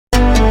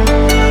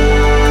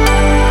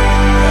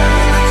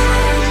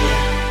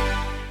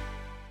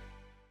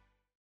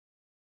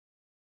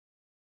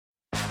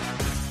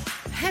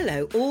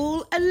Hello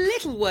all, a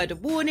little word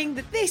of warning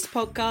that this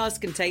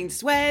podcast contains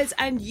swears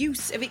and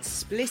use of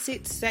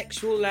explicit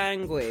sexual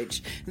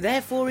language.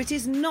 Therefore, it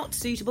is not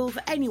suitable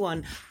for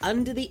anyone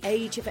under the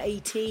age of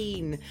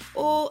 18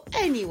 or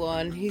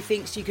anyone who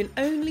thinks you can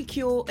only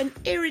cure an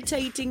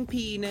irritating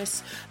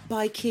penis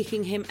by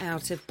kicking him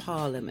out of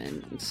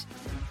Parliament.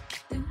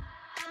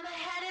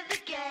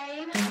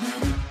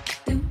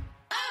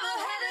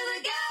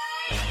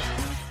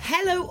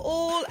 Hello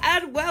all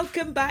and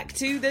welcome back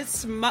to the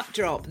Smut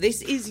Drop.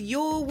 This is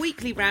your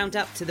weekly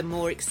roundup to the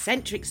more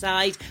eccentric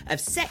side of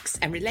sex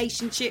and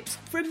relationships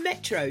from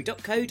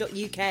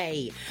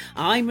metro.co.uk.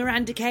 I'm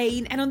Miranda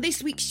Kane, and on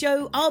this week's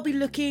show I'll be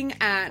looking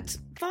at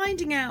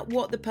finding out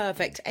what the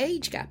perfect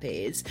age gap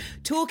is,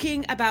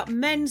 talking about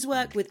men's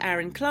work with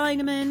Aaron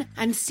Kleinerman,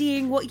 and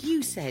seeing what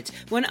you said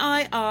when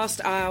I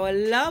asked our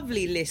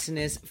lovely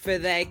listeners for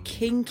their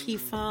kinky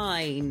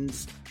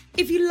finds.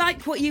 If you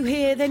like what you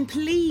hear, then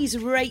please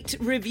rate,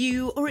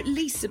 review, or at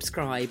least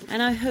subscribe.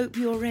 And I hope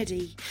you're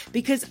ready,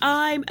 because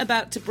I'm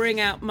about to bring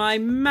out my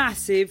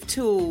massive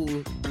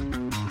tool.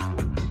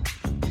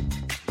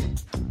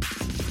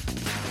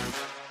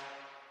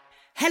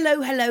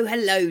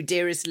 Hello,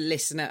 dearest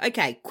listener.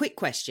 Okay, quick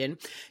question.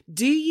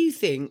 Do you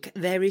think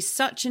there is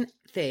such a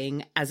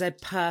thing as a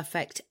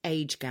perfect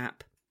age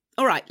gap?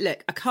 All right,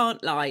 look, I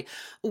can't lie.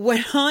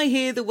 When I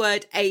hear the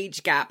word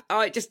age gap,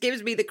 it just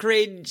gives me the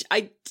cringe.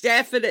 I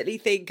definitely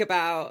think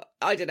about,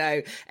 I don't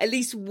know, at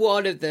least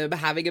one of them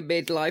having a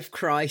midlife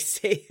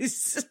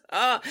crisis.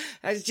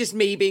 That's just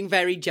me being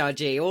very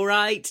judgy, all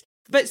right?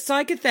 But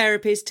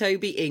psychotherapist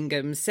Toby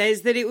Ingham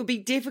says that it would be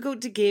difficult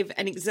to give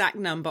an exact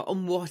number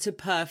on what a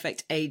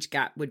perfect age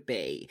gap would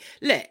be.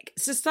 Look,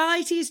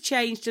 society has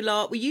changed a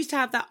lot. We used to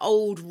have that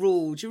old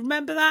rule. Do you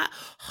remember that?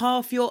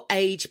 Half your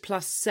age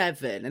plus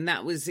 7, and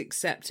that was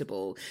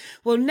acceptable.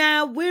 Well,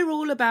 now we're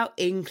all about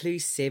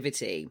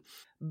inclusivity.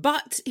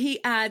 But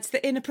he adds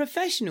that in a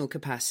professional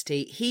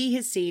capacity, he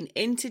has seen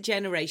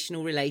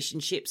intergenerational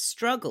relationships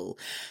struggle.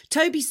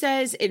 Toby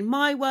says, in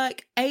my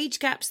work, age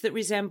gaps that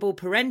resemble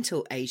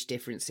parental age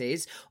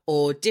differences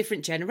or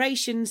different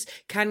generations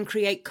can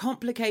create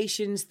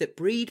complications that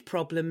breed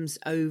problems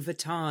over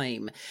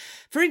time.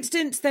 For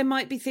instance, there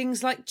might be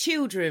things like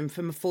children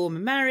from a former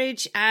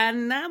marriage,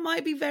 and that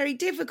might be very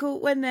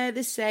difficult when they're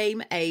the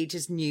same age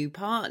as new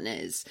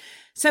partners.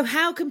 So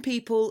how can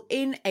people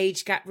in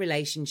age gap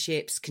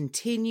relationships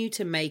continue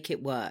to make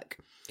it work?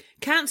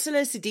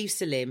 Counsellor Sadif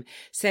Salim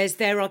says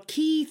there are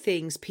key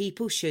things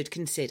people should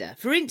consider.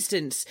 For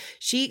instance,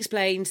 she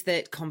explains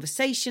that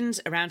conversations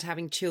around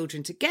having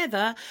children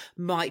together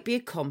might be a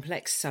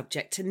complex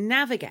subject to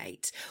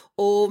navigate.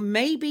 Or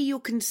maybe your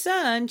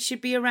concern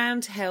should be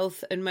around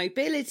health and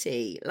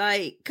mobility.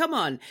 Like, come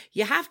on,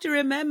 you have to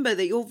remember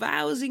that your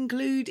vows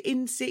include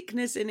in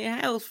sickness and in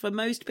health for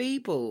most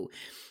people.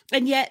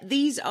 And yet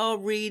these are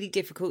really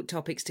difficult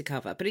topics to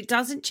cover, but it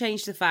doesn't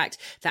change the fact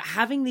that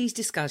having these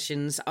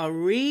discussions are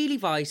really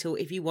vital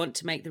if you want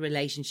to make the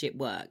relationship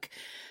work.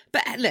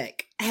 But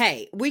look,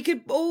 hey, we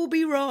could all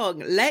be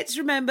wrong. Let's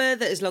remember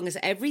that as long as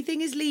everything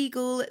is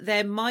legal,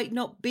 there might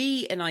not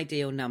be an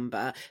ideal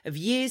number of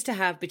years to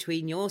have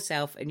between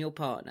yourself and your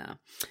partner.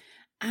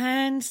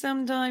 And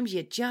sometimes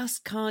you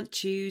just can't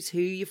choose who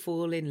you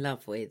fall in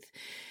love with.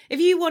 If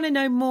you want to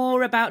know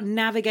more about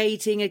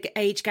navigating an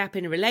age gap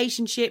in a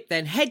relationship,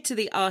 then head to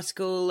the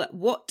article,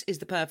 What is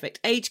the Perfect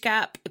Age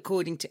Gap,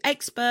 according to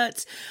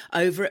experts,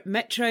 over at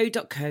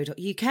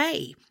metro.co.uk.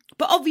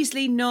 But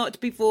obviously not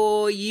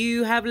before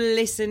you have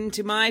listened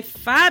to my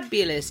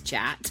fabulous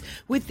chat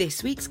with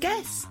this week's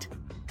guest.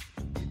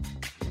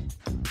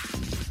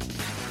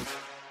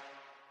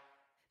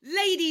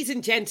 Ladies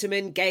and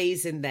gentlemen,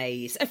 gays and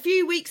theys, a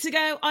few weeks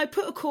ago I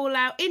put a call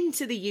out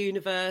into the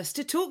universe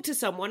to talk to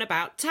someone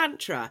about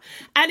Tantra,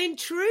 and in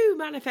true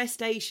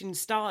manifestation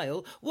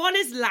style, one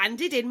has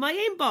landed in my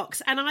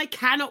inbox and I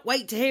cannot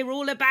wait to hear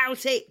all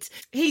about it.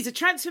 He's a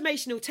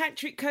transformational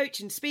Tantric coach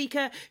and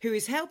speaker who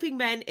is helping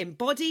men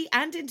embody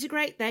and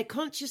integrate their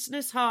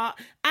consciousness, heart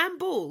and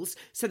balls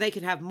so they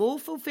can have more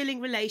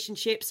fulfilling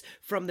relationships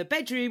from the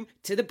bedroom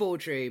to the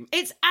boardroom.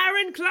 It's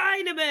Aaron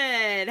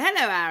Kleinerman.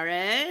 Hello,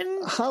 Aaron.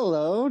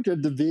 Hello,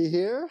 good to be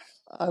here.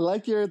 I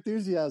like your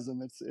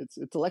enthusiasm. It's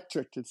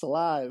electric. It's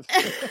alive.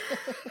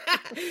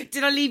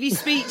 Did I leave you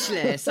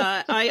speechless?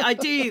 I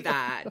do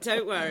that.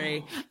 Don't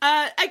worry.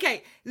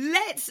 Okay,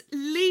 let's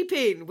leap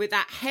in with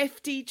that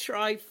hefty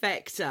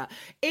trifecta.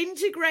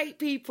 Integrate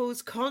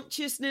people's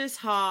consciousness,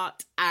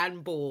 heart,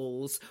 and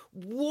balls.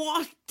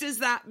 What does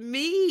that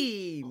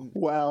mean?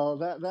 Well,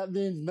 that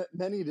means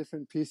many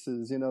different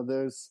pieces. You know,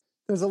 there's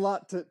a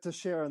lot to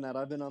share on that.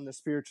 I've been on this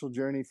spiritual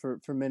journey for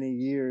many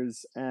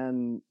years.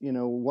 And, you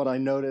know, what I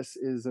notice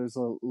is there's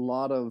a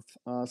lot of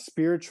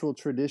spiritual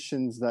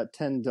traditions that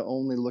tend to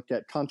only look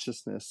at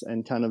consciousness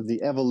and kind of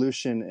the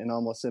evolution and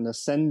almost an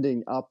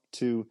ascending up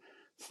to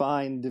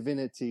find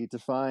divinity, to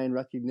find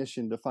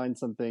recognition, to find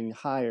something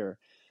higher.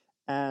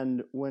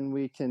 And when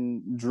we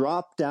can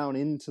drop down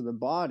into the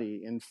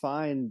body and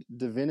find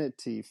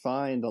divinity,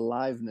 find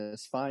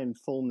aliveness, find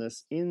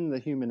fullness in the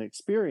human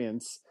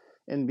experience,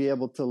 and be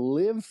able to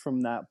live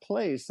from that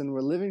place. And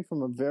we're living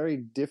from a very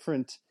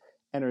different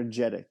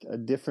energetic, a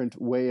different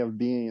way of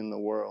being in the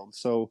world.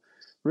 So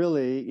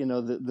really,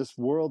 this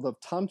world of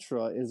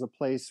Tantra is a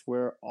place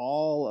where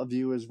all of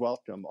you is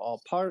welcome.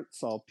 All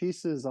parts, all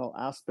pieces, all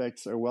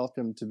aspects are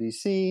welcome to be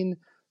seen,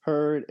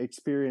 heard,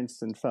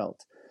 experienced, and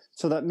felt.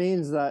 So that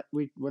means that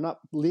we're not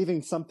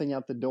leaving something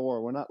at the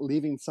door. We're not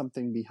leaving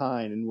something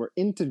behind, and we're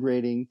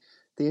integrating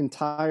the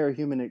entire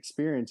human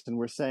experience. And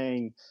we're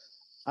saying,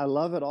 I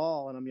love it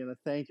all, and I'm going to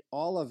thank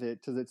all of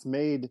it because it's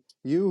made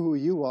you who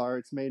you are.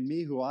 It's made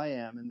me who I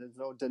am, and there's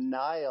no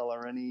denial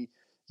or any,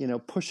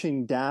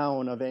 pushing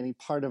down of any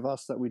part of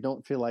us that we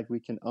don't feel like we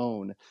can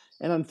own.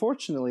 And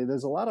unfortunately,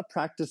 there's a lot of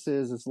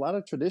practices, there's a lot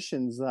of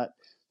traditions that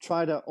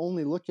try to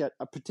only look at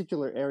a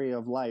particular area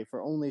of life,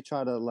 or only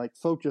try to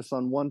focus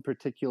on one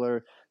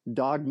particular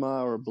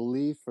dogma or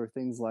belief or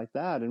things like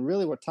that. And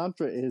really what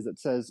Tantra is, it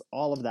says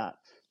all of that.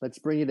 Let's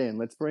bring it in.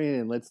 Let's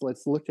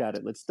look at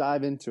it. Let's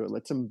dive into it.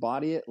 Let's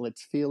embody it.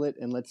 Let's feel it.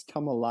 And let's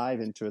come alive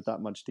into it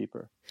that much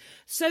deeper.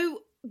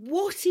 So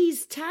what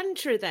is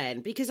Tantra then?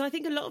 Because I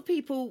think a lot of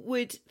people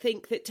would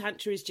think that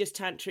Tantra is just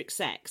tantric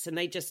sex, and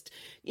they just,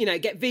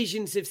 get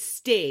visions of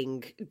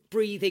Sting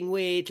breathing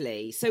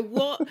weirdly. So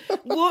what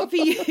for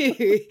you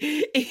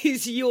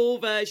is your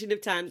version of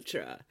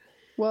Tantra?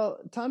 Well,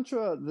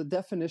 Tantra, the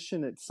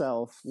definition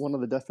itself, one of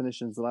the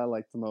definitions that I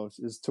like the most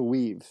is to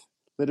weave.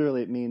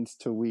 Literally, it means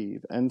to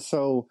weave. And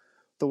so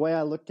the way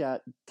I look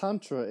at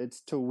Tantra,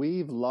 it's to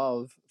weave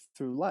love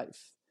through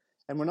life.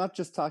 And we're not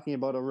just talking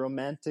about a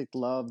romantic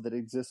love that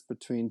exists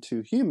between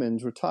two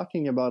humans. We're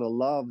talking about a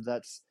love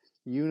that's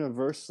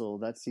universal,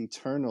 that's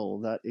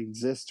eternal, that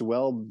exists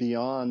well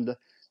beyond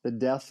the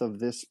death of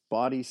this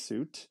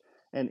bodysuit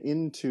and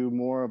into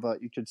more of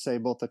you could say,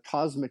 both a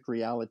cosmic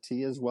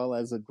reality as well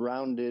as a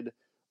grounded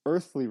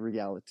earthly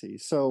reality.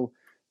 So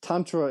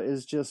Tantra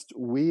is just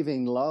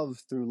weaving love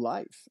through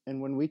life.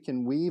 And when we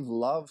can weave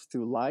love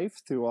through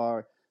life, through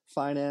our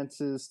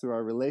finances, through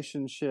our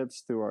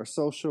relationships, through our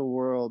social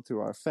world, through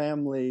our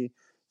family,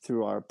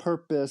 through our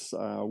purpose,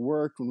 our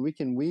work, when we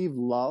can weave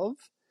love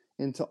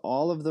into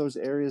all of those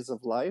areas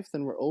of life,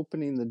 then we're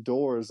opening the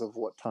doors of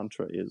what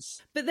Tantra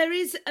is. But there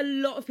is a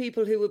lot of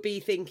people who would be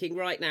thinking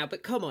right now,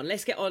 but come on,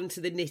 let's get on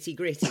to the nitty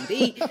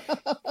gritty.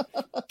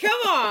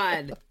 Come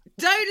on!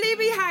 Don't leave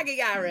me hanging,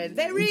 Aaron.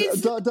 There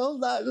is... Don't I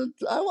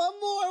want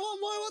more.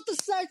 I want the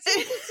sex. Give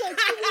me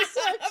the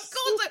sex. Of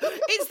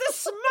course. It's the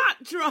smut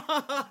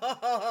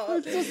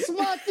drop. It's the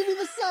smut. Give me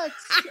the sex.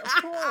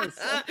 Of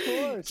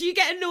course. Do you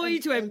get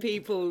annoyed when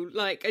people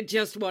are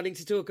just wanting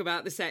to talk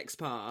about the sex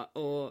part,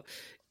 or...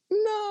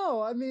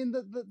 No, I mean,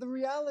 the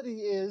reality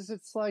is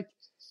it's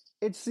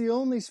the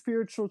only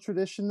spiritual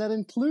tradition that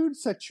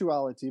includes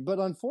sexuality. But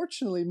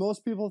unfortunately,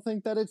 most people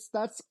think that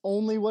that's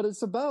only what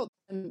it's about.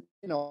 And,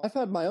 I've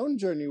had my own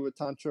journey with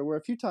Tantra where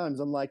a few times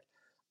I'm like,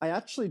 I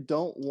actually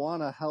don't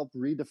want to help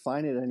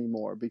redefine it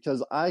anymore,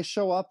 because I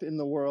show up in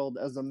the world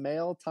as a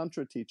male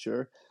Tantra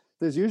teacher.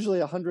 There's usually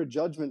 100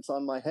 judgments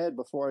on my head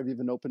before I've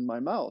even opened my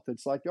mouth.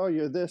 It's like, oh,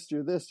 you're this,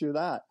 you're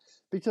that.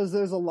 Because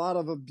there's a lot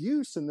of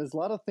abuse and there's a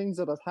lot of things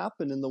that have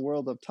happened in the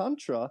world of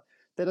Tantra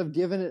that have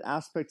given it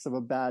aspects of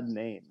a bad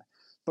name.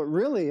 But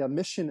really, a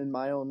mission in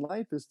my own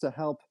life is to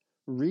help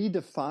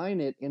redefine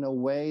it in a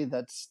way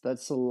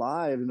that's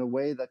alive, in a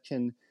way that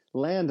can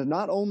land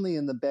not only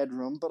in the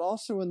bedroom, but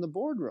also in the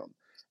boardroom.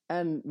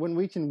 And when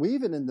we can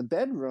weave it in the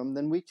bedroom,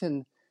 then we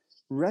can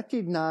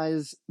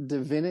recognize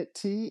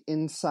divinity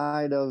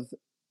inside of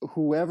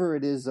whoever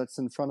it is that's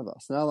in front of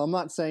us. Now, I'm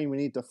not saying we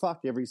need to fuck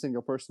every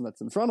single person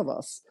that's in front of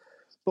us,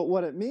 but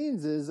what it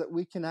means is that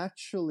we can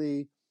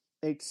actually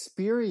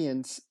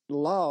experience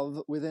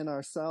love within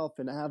ourselves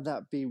and have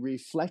that be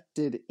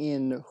reflected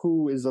in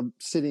who is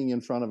sitting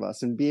in front of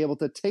us, and be able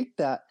to take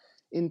that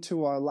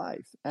into our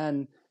life.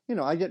 And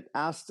I get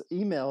asked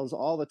emails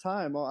all the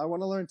time, I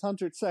want to learn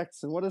tantric sex,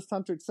 and what is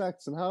tantric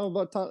sex, and how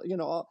about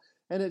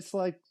and it's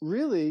like,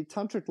 really,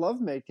 tantric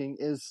lovemaking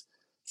is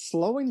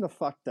slowing the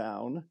fuck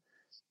down,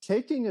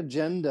 taking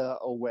agenda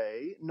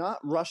away, not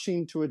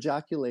rushing to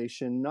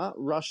ejaculation, not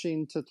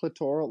rushing to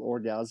clitoral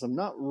orgasm,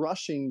 not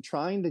rushing,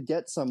 trying to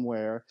get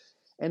somewhere.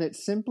 And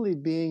it's simply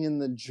being in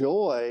the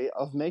joy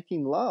of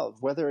making love,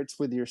 whether it's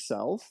with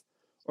yourself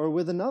or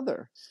with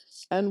another.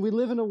 And we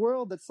live in a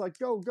world that's like,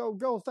 go, go,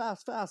 go,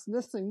 fast, fast, and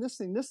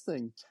this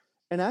thing.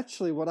 And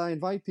actually what I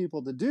invite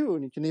people to do,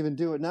 and you can even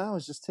do it now,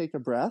 is just take a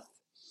breath.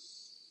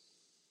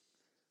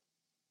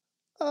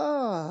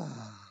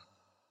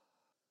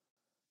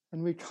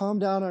 And we calm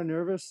down our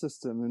nervous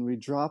system, and we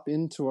drop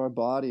into our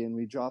body, and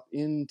we drop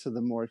into the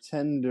more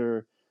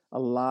tender,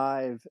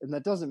 alive. And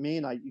that doesn't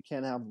mean you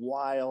can't have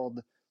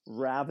wild,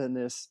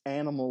 ravenous,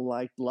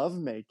 animal-like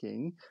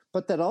lovemaking,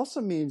 but that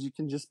also means you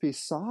can just be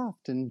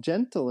soft and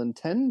gentle and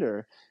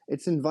tender.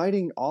 It's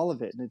inviting all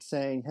of it, and it's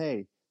saying,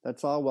 hey,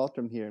 that's all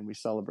welcome here, and we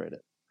celebrate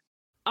it.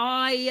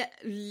 I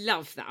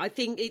love that. I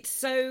think it's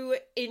so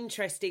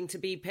interesting to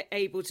be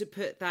able to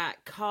put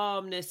that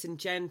calmness and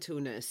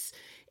gentleness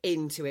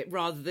into it,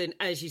 rather than,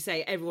 as you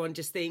say, everyone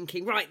just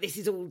thinking, right, this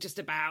is all just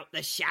about the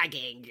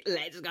shagging,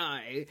 let's go.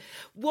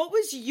 What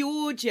was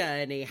your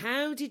journey?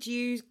 How did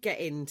you get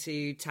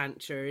into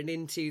Tantra and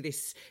into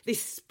this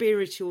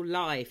spiritual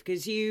life?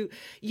 Because you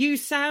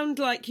sound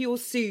like you're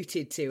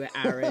suited to it,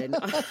 Aaron.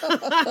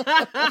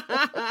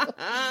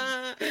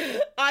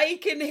 I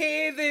can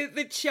hear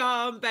the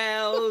charm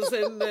bells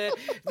and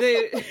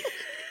the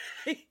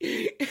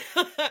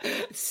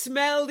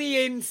smell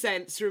the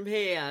incense from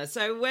here.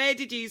 So where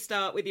did you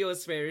start with your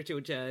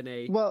spiritual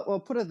journey? Well,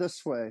 put it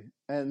this way,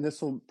 and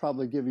this will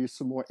probably give you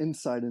some more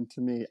insight into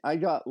me. I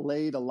got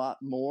laid a lot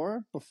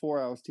more before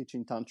I was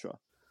teaching Tantra.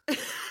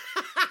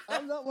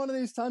 I'm not one of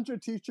these Tantra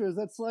teachers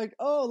that's like,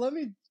 oh, let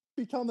me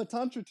become a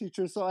Tantra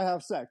teacher so I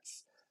have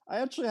sex. I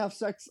actually have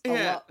sex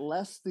a lot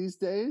less these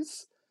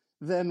days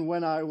than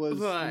when I was,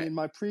 I mean,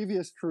 my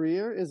previous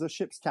career is a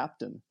ship's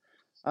captain.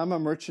 I'm a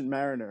merchant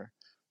mariner.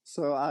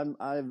 So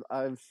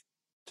I've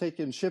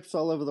taken ships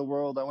all over the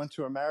world. I went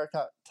to a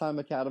maritime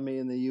academy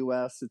in the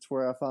U.S. It's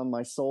where I found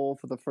my soul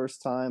for the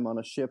first time on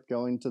a ship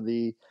going to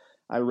the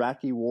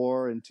Iraqi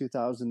war in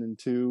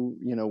 2002,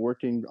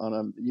 working on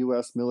a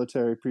U.S.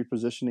 military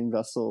prepositioning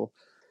vessel.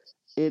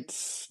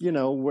 It's,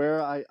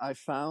 where I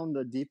found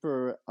a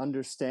deeper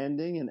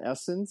understanding and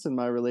essence in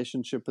my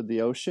relationship with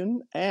the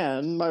ocean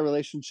and my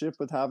relationship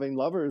with having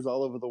lovers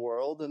all over the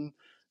world and,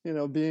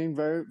 being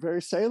very,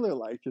 very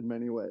sailor-like in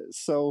many ways.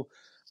 So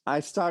I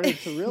started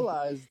to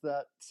realize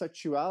that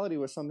sexuality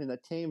was something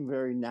that came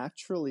very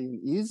naturally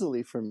and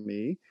easily for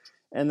me.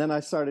 And then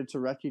I started to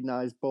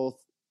recognize both,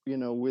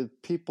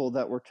 with people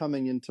that were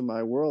coming into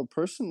my world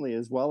personally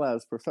as well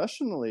as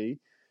professionally,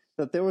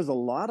 that there was a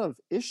lot of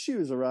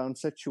issues around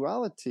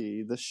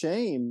sexuality, the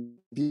shame,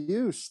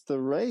 abuse, the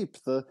rape,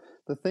 the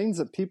things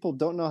that people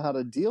don't know how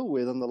to deal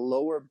with on the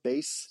lower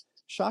base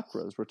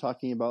chakras. We're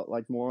talking about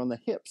like more on the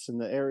hips and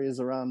the areas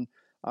around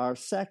our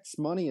sex,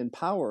 money, and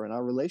power, and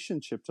our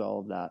relationship to all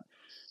of that.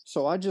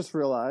 So I just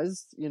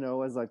realized,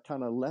 as I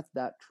kind of let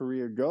that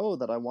career go,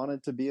 that I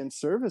wanted to be in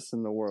service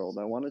in the world.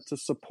 I wanted to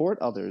support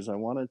others. I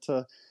wanted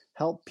to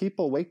help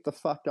people wake the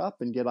fuck up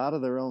and get out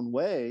of their own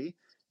way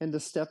and to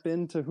step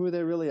into who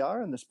they really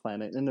are on this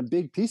planet. And a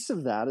big piece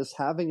of that is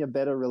having a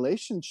better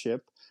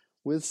relationship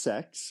with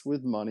sex,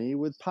 with money,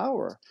 with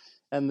power.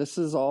 And this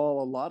is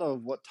all a lot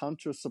of what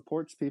Tantra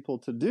supports people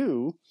to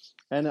do.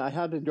 And I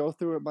had to go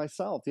through it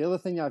myself. The other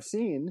thing I've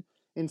seen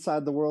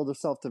inside the world of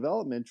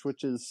self-development,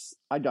 which is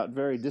I got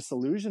very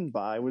disillusioned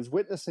by, was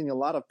witnessing a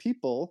lot of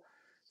people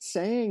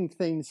saying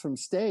things from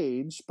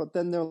stage, but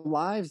then their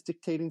lives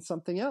dictating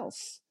something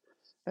else.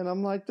 And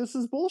I'm like, this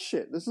is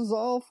bullshit. This is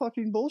all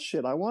fucking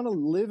bullshit. I want to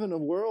live in a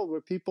world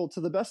where people, to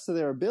the best of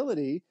their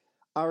ability,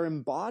 are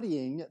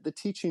embodying the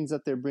teachings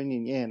that they're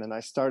bringing in. And I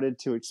started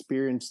to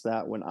experience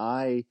that when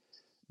I,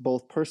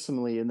 both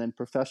personally and then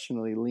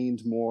professionally,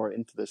 leaned more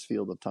into this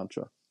field of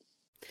Tantra.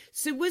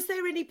 So was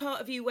there any part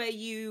of you where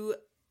you,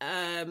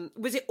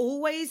 was it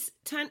always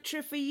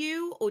Tantra for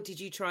you, or did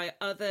you try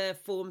other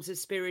forms of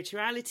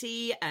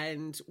spirituality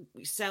and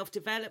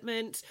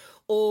self-development,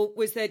 or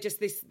was there just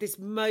this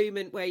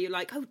moment where you're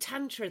like, oh,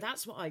 Tantra,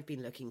 that's what I've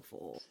been looking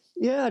for?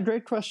 Yeah,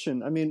 great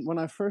question. I mean, when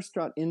I first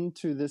got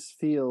into this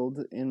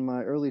field in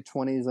my early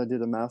 20s, I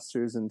did a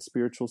master's in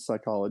spiritual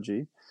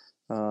psychology.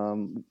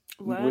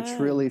 Which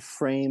really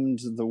framed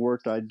the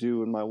work I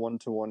do in my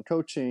one-to-one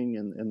coaching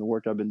and the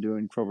work I've been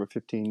doing for over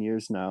 15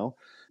 years now.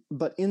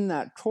 But in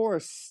that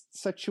course,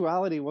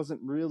 sexuality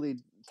wasn't really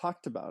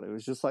talked about. It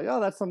was just like,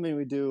 oh, that's something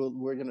we do.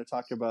 We're going to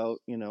talk about,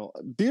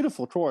 a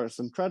beautiful course,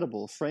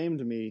 incredible,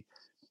 framed me,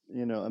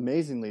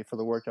 amazingly for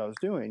the work I was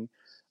doing.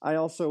 I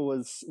also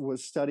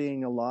was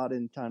studying a lot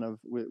in kind of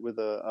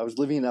I was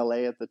living in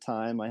LA at the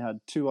time. I had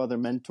two other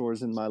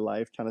mentors in my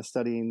life kind of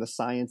studying the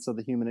science of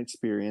the human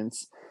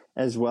experience,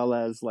 as well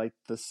as like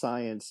the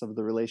science of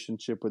the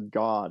relationship with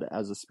God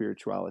as a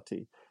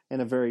spirituality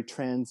in a very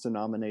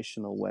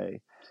trans-denominational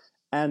way.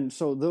 And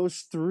so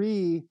those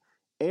three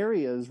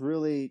areas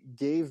really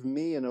gave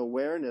me an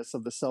awareness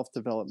of the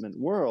self-development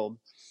world.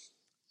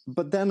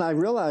 But then I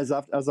realized,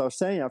 as I was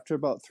saying, after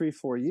about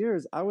 3-4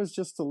 years, I was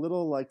just a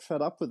little like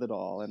fed up with it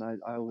all. And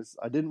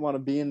I didn't want to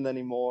be in it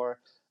anymore.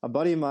 A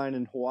buddy of mine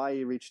in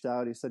Hawaii reached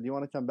out. He said, "Do you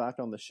want to come back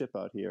on the ship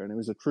out here?" And it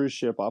was a cruise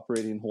ship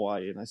operating in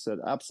Hawaii. And I said,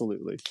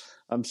 "Absolutely.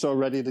 I'm so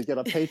ready to get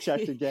a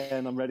paycheck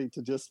again. I'm ready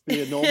to just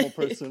be a normal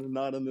person and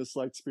not in this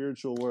like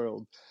spiritual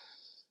world."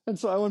 And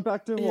so I went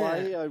back to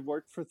Hawaii. I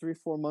worked for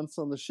 3-4 months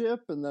on the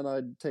ship, and then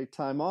I'd take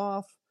time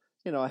off.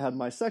 I had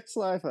my sex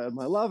life, I had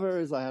my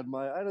lovers, I had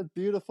a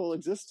beautiful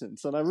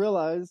existence. And I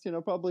realized,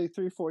 probably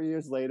 3-4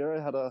 years later,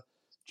 I had a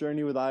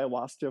journey with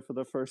ayahuasca for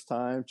the first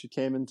time. She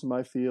came into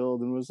my field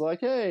and was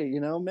like, hey,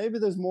 maybe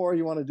there's more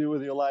you want to do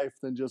with your life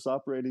than just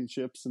operating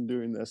ships and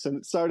doing this. And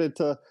it started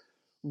to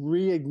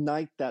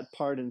reignite that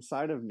part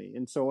inside of me.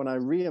 And so when I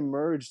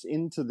reemerged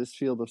into this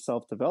field of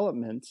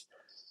self-development,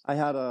 I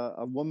had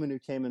a woman who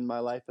came in my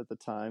life at the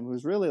time who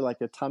was really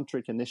like a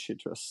tantric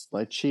initiatrix.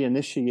 Like she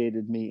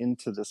initiated me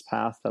into this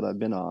path that I've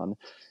been on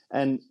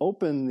and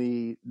opened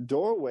the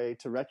doorway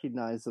to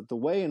recognize that the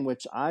way in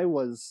which I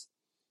was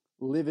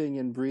living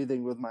and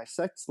breathing with my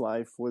sex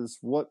life was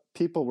what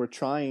people were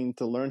trying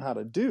to learn how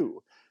to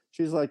do.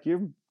 She's like,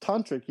 you're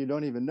tantric, you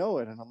don't even know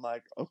it. And I'm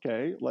like,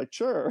 okay, like,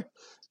 sure.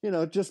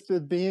 Just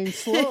with being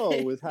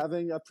slow, with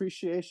having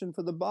appreciation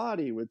for the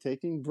body, with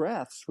taking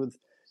breaths, with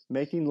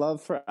making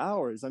love for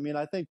hours. I mean,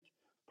 I think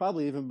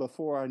probably even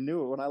before I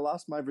knew it, when I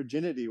lost my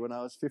virginity when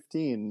I was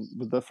 15,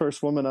 with the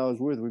first woman I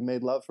was with, we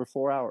made love for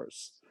 4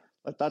 hours.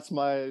 Like, that's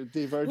my Oh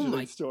de-virgining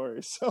my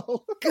story.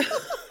 So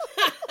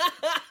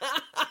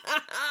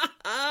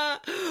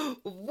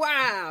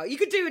wow, you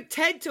could do a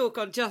TED talk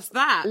on just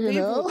that. you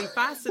People know would be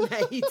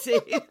fascinated.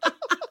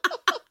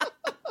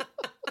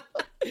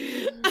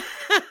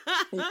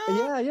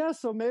 yeah,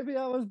 so maybe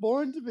I was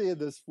born to be in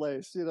this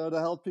place, to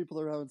help people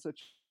around such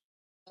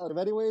in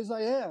many ways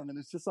I am, and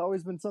it's just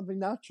always been something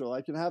natural.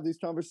 I can have these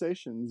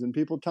conversations and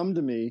people come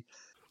to me.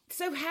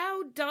 So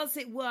how does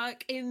it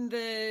work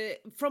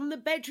from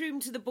the bedroom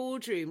to the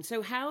boardroom?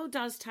 So how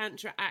does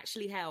Tantra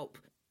actually help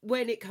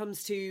when it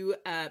comes to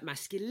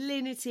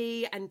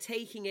masculinity and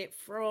taking it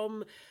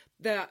from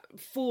the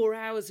 4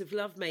 hours of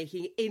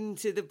lovemaking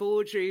into the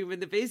boardroom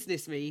and the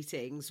business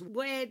meetings?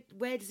 Where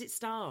does it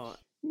start?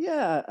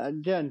 Yeah,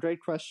 again, great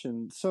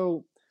question.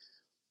 So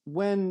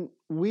when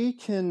we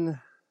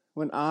can,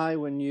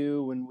 when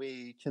you, when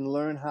we can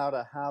learn how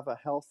to have a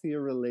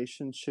healthier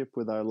relationship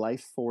with our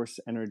life force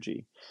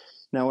energy.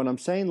 Now, when I'm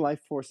saying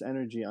life force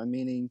energy, I'm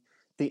meaning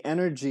the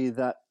energy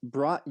that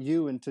brought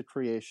you into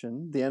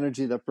creation, the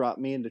energy that brought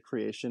me into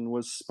creation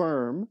was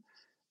sperm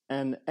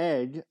and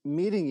egg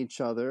meeting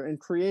each other and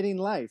creating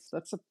life.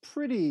 That's a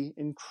pretty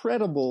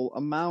incredible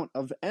amount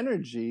of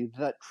energy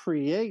that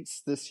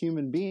creates this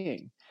human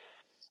being.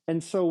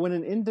 And so when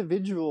an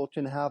individual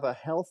can have a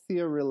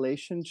healthier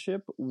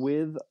relationship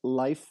with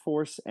life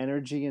force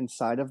energy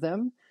inside of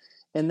them,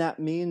 and that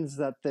means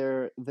that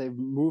they're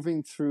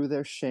moving through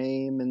their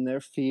shame and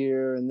their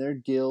fear and their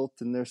guilt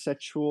and their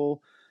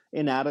sexual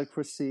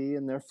inadequacy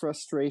and their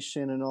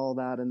frustration and all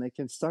that, and they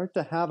can start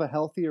to have a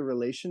healthier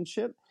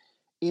relationship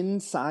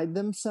inside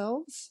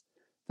themselves,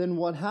 then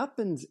what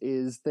happens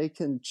is they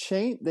can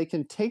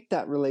take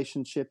that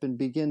relationship and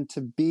begin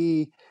to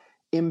be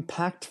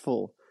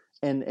impactful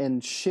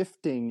and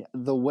shifting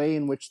the way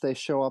in which they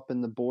show up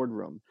in the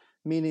boardroom,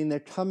 meaning they're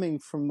coming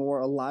from more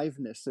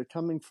aliveness, they're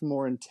coming from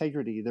more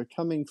integrity, they're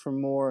coming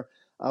from more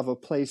of a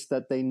place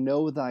that they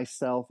know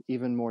thyself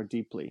even more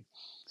deeply.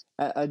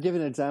 I'll give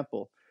an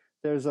example.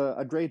 There's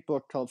a great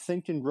book called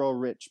Think and Grow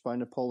Rich by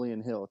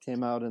Napoleon Hill. It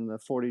came out in the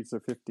 40s or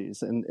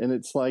 50s. And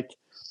it's like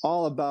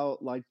all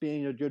about like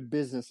being a good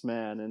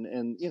businessman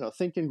and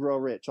Think and Grow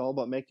Rich, all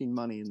about making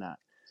money in that.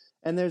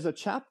 And there's a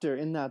chapter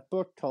in that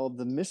book called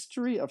The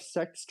Mystery of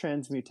Sex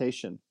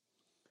Transmutation.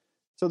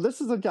 So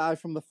this is a guy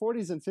from the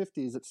 40s and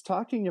 50s that's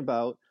talking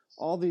about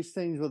all these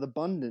things with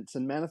abundance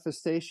and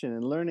manifestation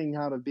and learning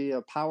how to be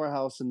a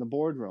powerhouse in the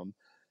boardroom.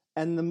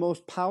 And the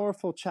most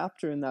powerful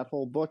chapter in that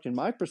whole book, in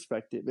my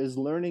perspective, is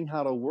learning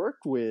how to work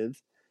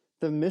with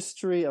the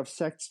mystery of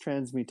sex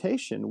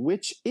transmutation,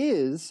 which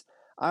is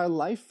our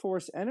life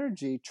force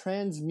energy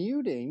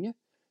transmuting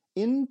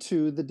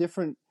into the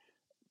different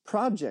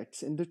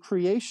projects, into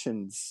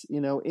creations,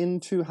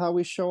 into how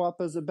we show up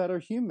as a better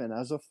human,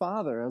 as a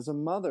father, as a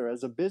mother,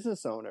 as a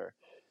business owner,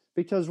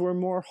 because we're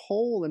more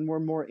whole and we're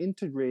more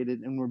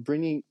integrated and we're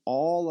bringing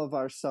all of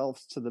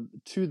ourselves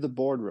to the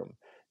boardroom.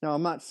 Now,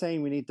 I'm not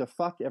saying we need to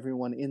fuck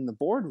everyone in the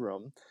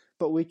boardroom,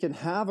 but we can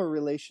have a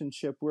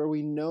relationship where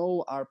we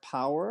know our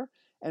power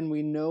and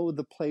we know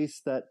the place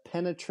that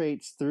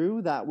penetrates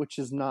through that which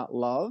is not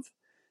love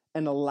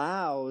and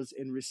allows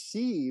and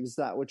receives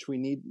that which we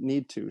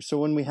need to. So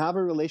when we have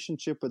a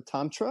relationship with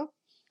Tantra,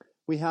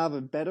 we have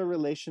a better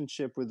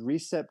relationship with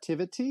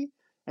receptivity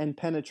and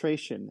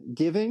penetration,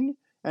 giving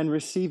and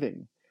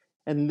receiving.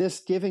 And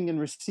this giving and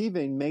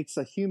receiving makes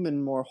a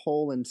human more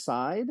whole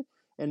inside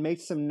and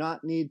makes them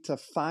not need to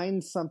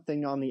find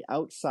something on the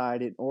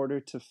outside in order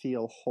to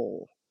feel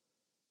whole.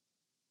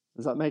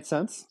 Does that make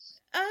sense?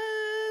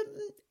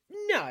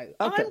 No, okay,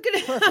 I'm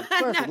gonna.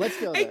 Perfect. No,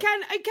 Let's go there. It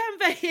can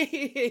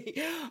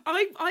be.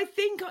 I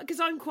think because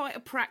I'm quite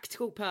a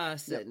practical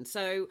person, Yep.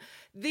 so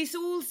this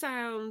all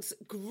sounds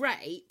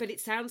great, but it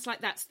sounds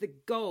like that's the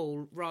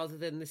goal rather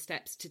than the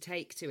steps to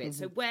take to it.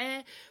 Mm-hmm. So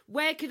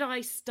where could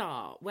I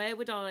start? Where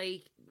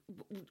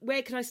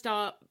could I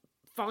start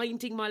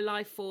finding my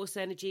life force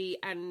energy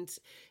and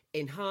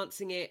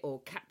enhancing it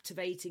or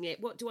captivating it?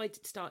 What do I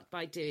start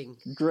by doing?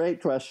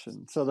 Great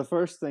question. So the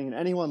first thing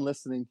anyone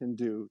listening can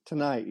do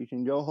tonight, you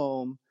can go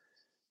home,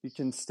 you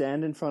can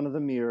stand in front of the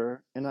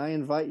mirror, and I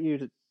invite you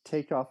to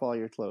take off all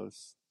your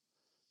clothes,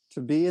 to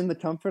be in the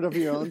comfort of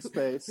your own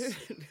space,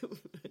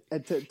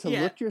 and to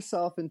look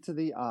yourself into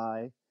the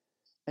eye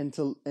and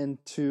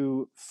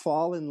to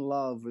fall in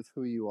love with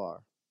who you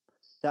are.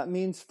 That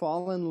means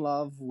fall in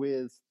love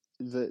with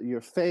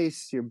your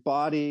face, your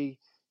body,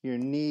 your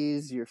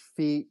knees, your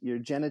feet, your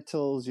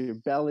genitals, your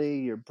belly,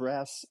 your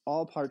breasts,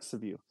 all parts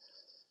of you.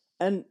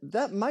 And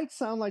that might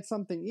sound like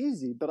something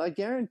easy, but I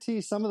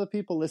guarantee some of the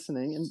people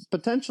listening, and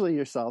potentially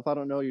yourself, I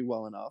don't know you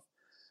well enough,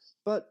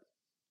 but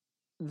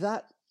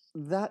that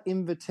that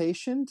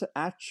invitation to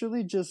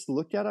actually just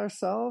look at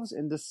ourselves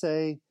and to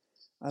say,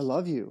 I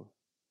love you.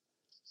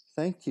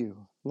 Thank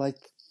you.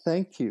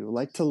 Thank you.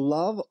 Like, to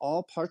love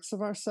all parts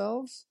of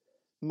ourselves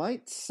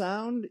might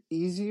sound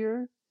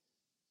easier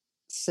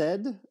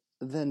said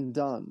than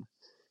done.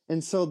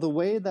 And so the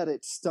way that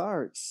it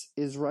starts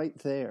is right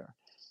there.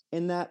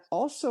 And that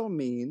also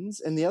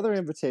means, and the other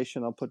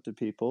invitation I'll put to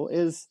people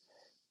is,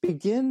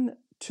 begin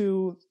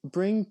to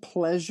bring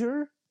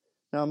pleasure.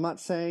 Now, I'm not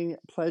saying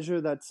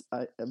pleasure that's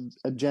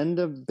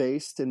agenda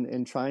based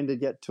in trying to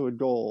get to a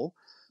goal,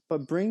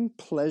 but bring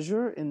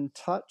pleasure and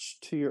touch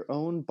to your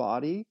own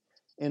body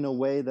in a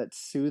way that's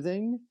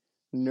soothing,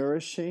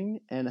 nourishing,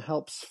 and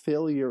helps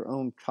fill your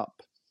own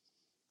cup.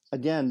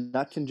 Again,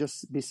 that can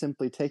just be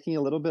simply taking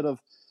a little bit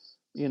of,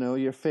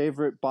 your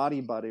favorite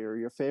body butter or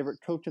your favorite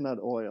coconut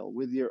oil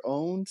with your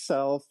own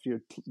self. Your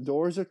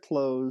doors are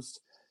closed,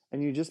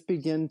 and you just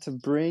begin to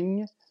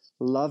bring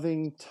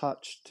loving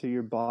touch to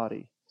your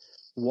body.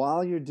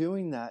 While you're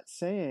doing that,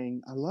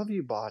 saying, I love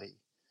you, body.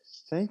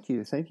 Thank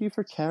you. Thank you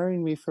for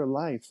carrying me for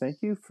life.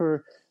 Thank you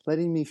for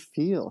letting me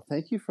feel.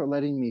 Thank you for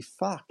letting me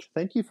fuck.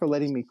 Thank you for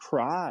letting me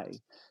cry.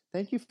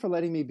 Thank you for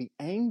letting me be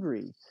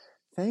angry.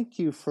 Thank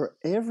you for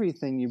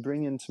everything you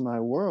bring into my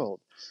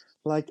world.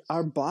 Like,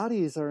 our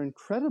bodies are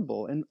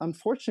incredible. And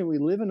unfortunately,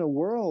 we live in a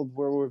world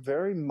where we're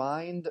very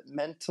mind,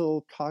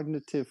 mental,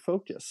 cognitive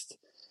focused.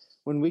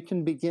 When we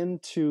can begin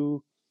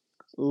to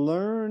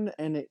learn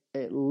and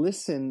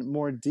listen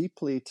more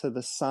deeply to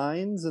the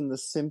signs and the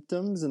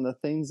symptoms and the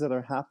things that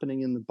are happening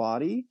in the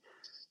body,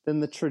 then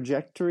the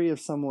trajectory of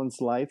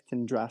someone's life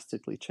can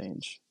drastically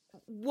change.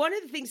 One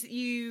of the things that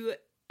you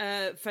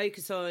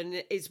focus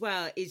on as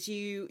well is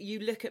you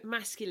look at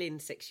masculine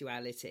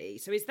sexuality.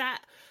 So is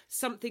that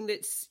something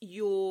that's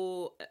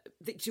your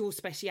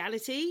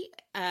speciality,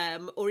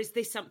 or is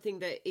this something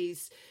that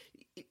is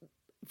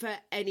for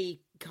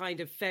any kind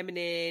of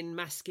feminine,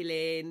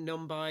 masculine,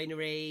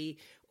 non-binary,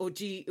 or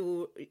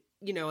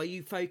are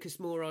you focused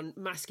more on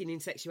masculine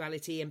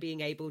sexuality and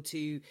being able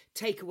to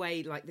take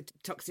away like the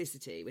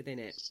toxicity within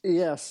it?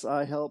 Yes,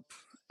 I help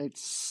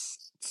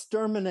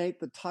exterminate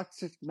the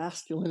toxic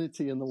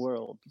masculinity in the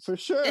world, for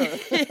sure. I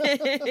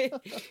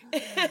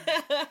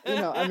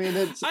mean,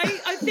 it's.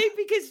 I think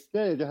because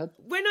yeah, go ahead.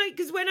 When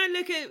I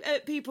look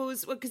at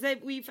people's, because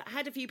we've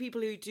had a few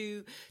people who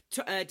do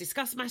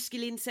discuss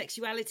masculine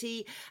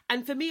sexuality,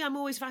 and for me, I'm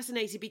always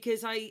fascinated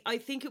because I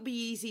think it would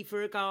be easy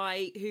for a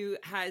guy who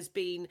has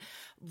been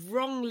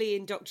wrongly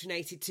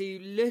indoctrinated to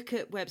look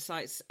at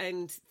websites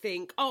and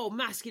think, oh,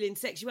 masculine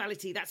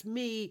sexuality, that's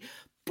me.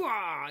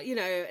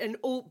 And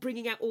all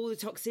bringing out all the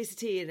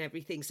toxicity and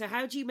everything. So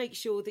how do you make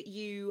sure that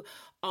you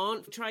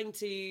aren't trying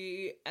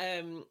to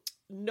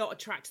not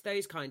attract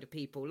those kind of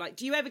people? Like,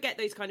 do you ever get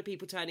those kind of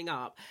people turning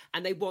up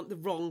and they want the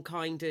wrong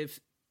kind of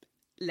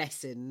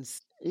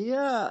lessons?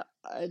 Yeah,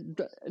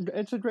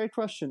 it's a great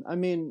question. I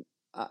mean,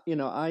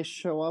 I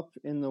show up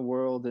in the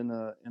world in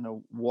a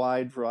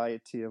wide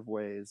variety of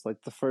ways.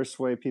 Like, the first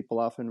way people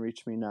often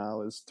reach me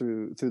now is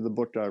through the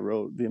book I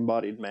wrote, The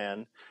Embodied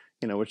Man,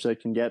 which they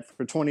can get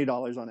for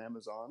 $20 on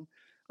Amazon.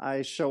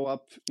 I show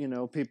up,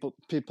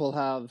 people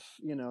have,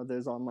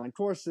 there's online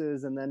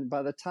courses. And then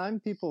by the time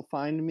people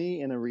find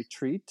me in a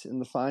retreat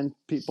and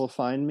people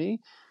find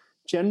me,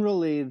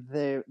 generally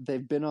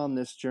they've been on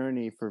this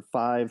journey for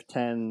 5,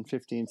 10,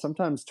 15,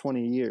 sometimes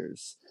 20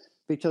 years.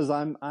 Because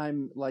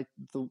I'm like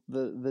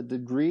the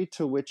degree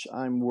to which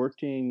I'm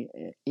working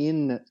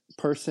in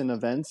person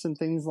events and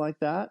things like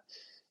that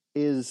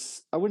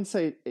is, I wouldn't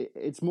say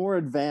it's more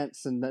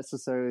advanced than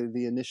necessarily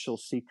the initial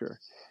seeker.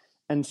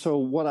 And so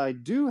what I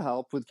do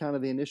help with kind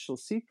of the initial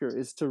seeker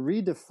is to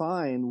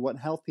redefine what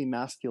healthy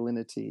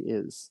masculinity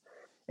is.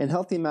 And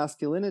healthy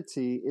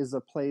masculinity is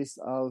a place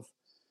of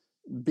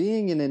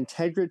being in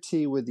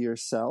integrity with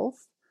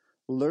yourself,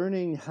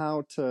 learning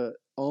how to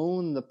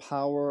own the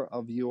power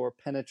of your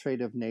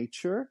penetrative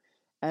nature,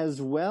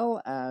 as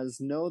well as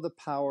know the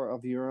power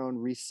of your own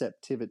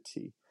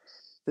receptivity.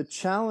 The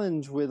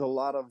challenge with a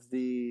lot of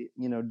the,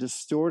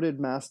 distorted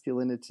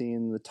masculinity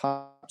and the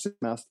toxic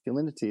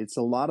masculinity, it's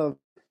a lot of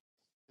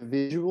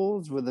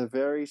individuals with a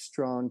very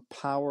strong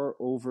power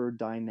over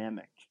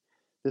dynamic.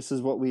 This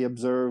is what we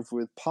observe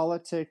with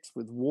politics,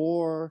 with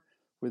war,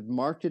 with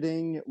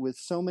marketing, with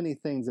so many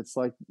things. It's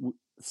like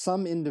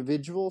some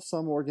individual,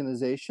 some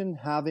organization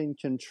having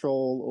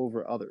control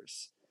over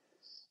others.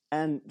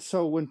 And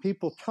so when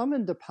people come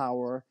into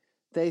power,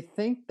 they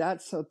think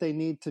that's what they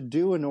need to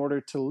do in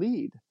order to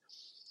lead.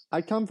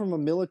 I come from a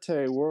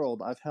military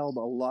world. I've held a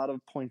lot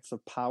of points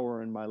of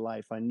power in my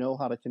life. I know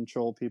how to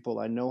control people.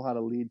 I know how to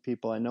lead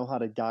people. I know how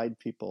to guide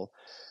people.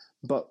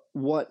 But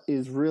what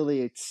is really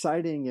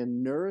exciting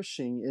and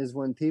nourishing is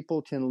when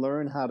people can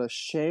learn how to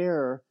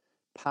share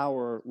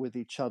power with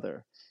each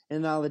other.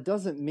 And now it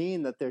doesn't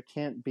mean that there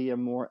can't be a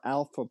more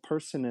alpha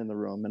person in the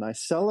room. And I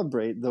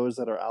celebrate those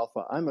that are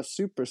alpha. I'm a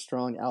super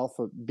strong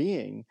alpha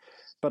being,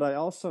 but I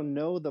also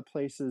know the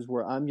places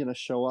where I'm going to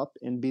show up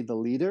and be the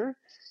leader.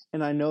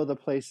 And I know the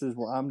places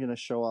where I'm going to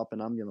show up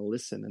and I'm going to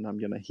listen and I'm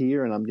going to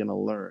hear and I'm going to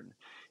learn.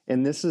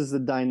 And this is the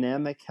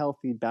dynamic,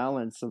 healthy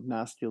balance of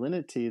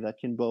masculinity that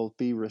can both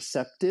be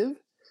receptive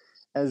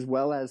as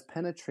well as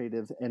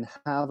penetrative and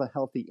have a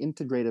healthy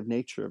integrative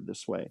nature of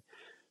this way.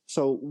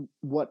 So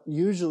what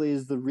usually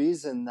is the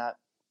reason that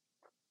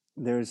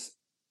there's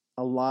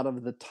a lot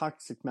of the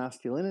toxic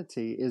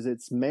masculinity is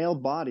it's male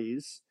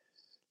bodies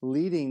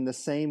leading the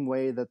same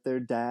way that their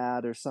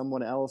dad or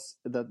someone else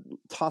that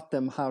taught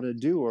them how to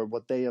do, or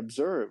what they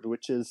observed,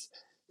 which is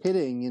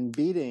hitting and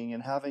beating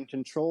and having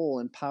control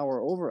and power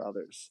over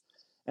others.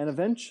 And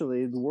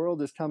eventually the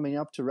world is coming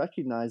up to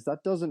recognize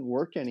that doesn't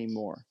work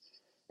anymore.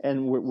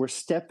 And we're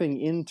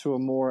stepping into a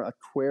more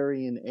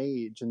Aquarian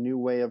age, a new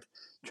way of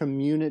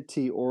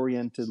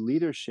community-oriented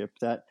leadership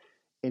that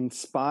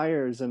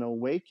inspires and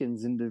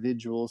awakens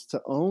individuals to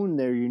own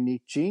their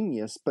unique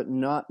genius, but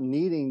not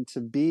needing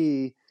to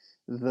be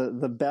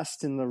the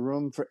best in the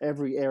room for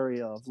every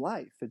area of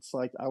life. It's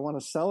like, I want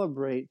to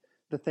celebrate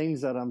the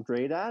things that I'm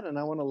great at, and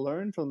I want to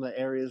learn from the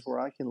areas where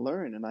I can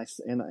learn.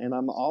 And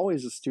I'm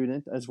always a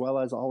student as well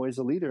as always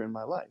a leader in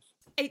my life.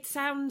 It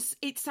sounds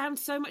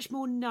so much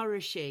more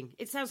nourishing.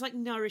 It sounds like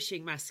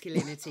nourishing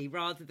masculinity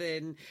rather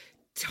than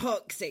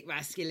toxic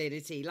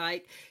masculinity.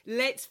 Like,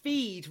 let's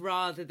feed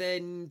rather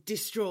than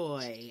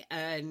destroy.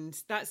 And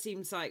that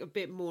seems like a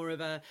bit more of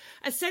a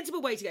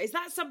sensible way to go. Is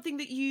that something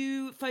that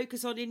you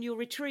focus on in your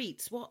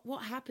retreats?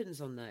 What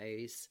happens on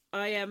those?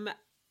 I am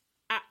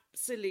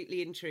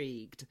absolutely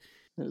intrigued.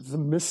 It's a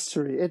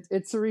mystery.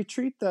 It's a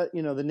retreat that,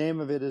 the name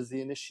of it is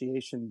the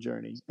initiation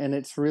journey. And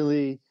it's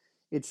the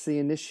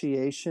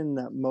initiation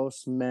that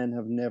most men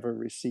have never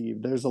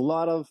received. There's a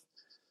lot of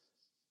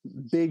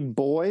big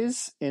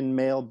boys in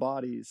male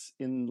bodies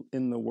in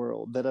the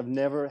world that have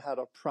never had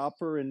a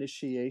proper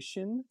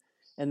initiation.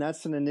 And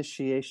that's an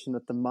initiation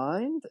at the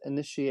mind,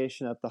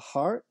 initiation at the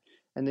heart,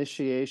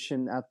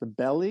 initiation at the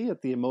belly,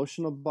 at the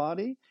emotional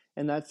body.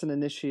 And that's an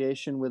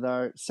initiation with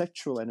our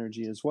sexual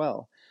energy as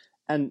well.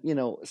 And,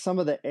 some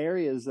of the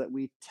areas that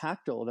we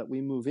tackle, that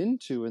we move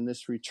into in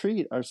this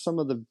retreat are some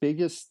of the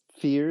biggest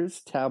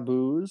fears,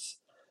 taboos,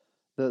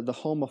 the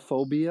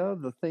homophobia,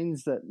 the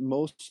things that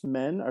most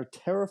men are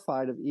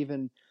terrified of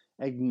even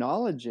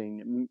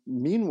acknowledging,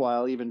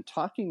 meanwhile, even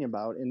talking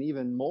about, and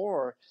even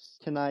more,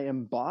 can I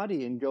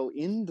embody and go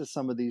into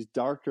some of these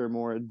darker,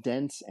 more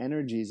dense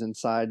energies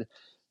inside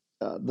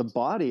the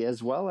body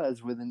as well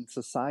as within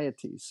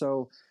society.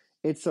 So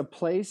it's a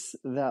place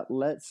that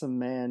lets a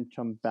man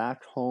come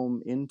back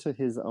home into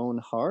his own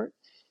heart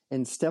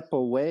and step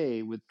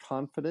away with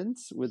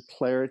confidence, with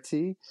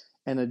clarity,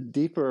 and a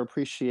deeper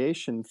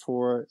appreciation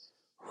for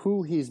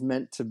who he's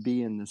meant to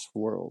be in this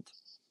world.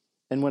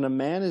 And when a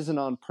man isn't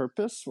on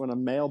purpose, when a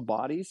male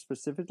body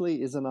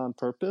specifically isn't on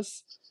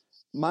purpose,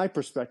 my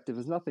perspective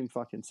is nothing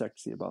fucking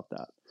sexy about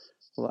that.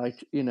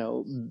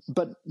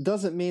 But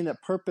doesn't mean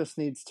that purpose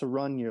needs to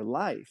run your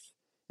life.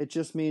 It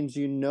just means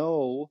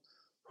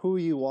who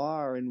you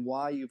are and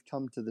why you've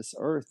come to this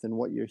earth and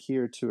what you're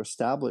here to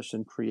establish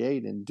and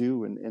create and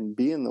do and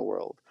be in the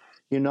world.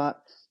 You're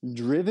not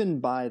driven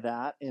by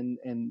that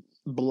and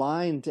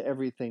blind to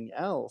everything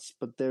else,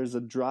 but there's a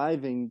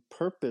driving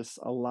purpose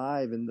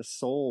alive in the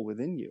soul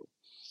within you.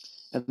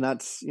 And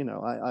that's,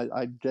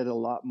 I get a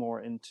lot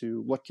more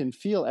into what can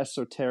feel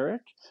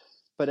esoteric,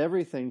 but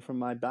everything from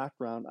my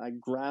background, I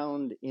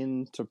ground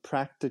into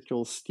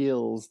practical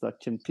skills that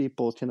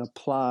people can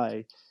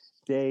apply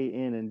day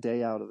in and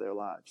day out of their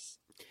lives.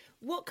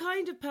 What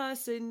kind of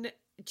person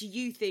do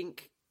you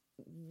think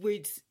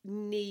would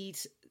need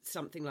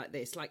something like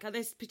this? Like, are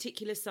there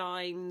particular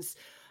signs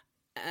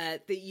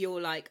that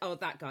you're like, oh,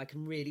 that guy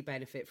can really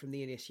benefit from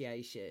the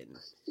initiation?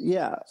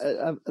 Yeah,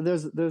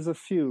 there's a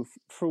few.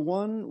 For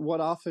one,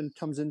 what often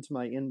comes into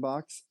my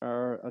inbox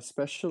are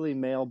especially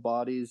male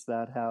bodies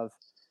that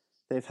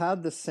they've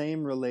had the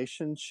same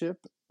relationship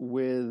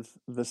with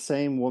the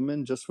same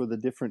woman, just with a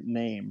different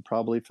name,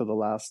 probably for the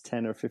last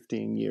 10 or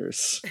 15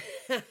 years.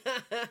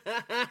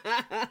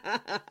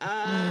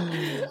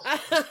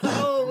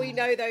 Oh, we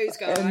know those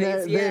guys. And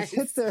yes. They've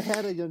hit their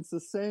head against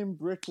the same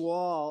brick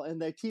wall, and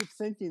they keep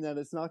thinking that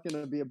it's not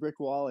going to be a brick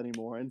wall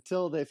anymore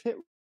until they've hit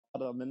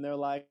bottom, and they're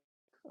like,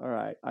 all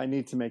right, I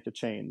need to make a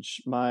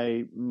change.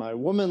 My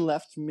woman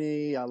left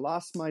me. I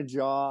lost my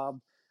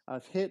job.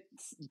 I've hit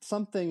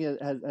something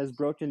has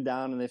broken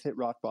down, and they've hit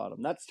rock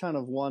bottom. That's kind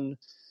of one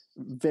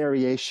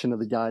variation of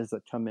the guys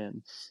that come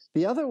in.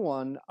 The other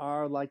one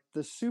are like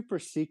the super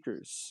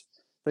seekers,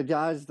 the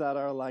guys that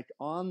are like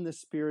on the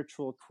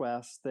spiritual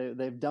quest.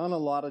 They've done a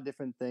lot of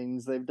different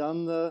things. They've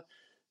done the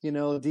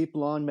deep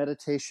long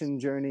meditation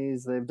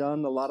journeys. They've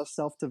done a lot of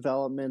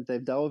self-development.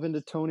 They've dove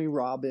into Tony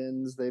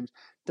Robbins. They've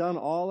done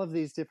all of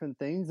these different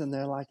things, and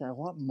they're like, I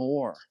want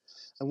more.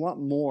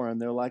 And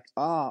they're like,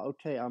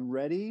 okay, I'm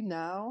ready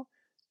now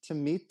to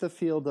meet the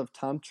field of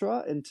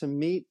Tantra and to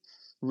meet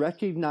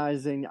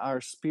recognizing our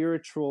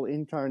spiritual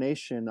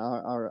incarnation,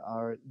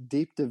 our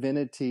deep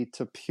divinity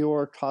to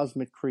pure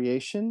cosmic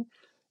creation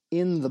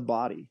in the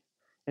body.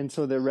 And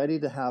so they're ready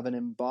to have an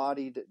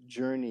embodied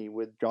journey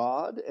with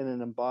God and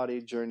an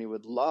embodied journey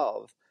with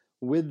love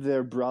with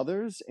their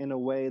brothers in a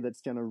way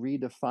that's going to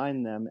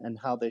redefine them and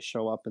how they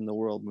show up in the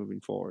world moving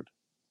forward.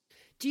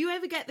 Do you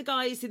ever get the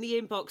guys in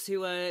the inbox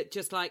who are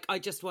just like, I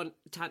just want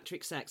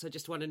tantric sex. I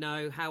just want to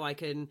know how I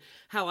can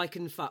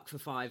fuck for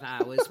 5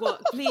 hours.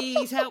 What?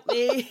 Please help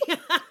me.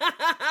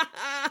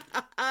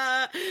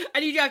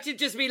 And you have to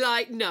just be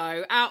like,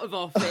 no, out of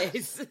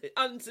office,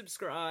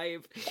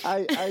 unsubscribe.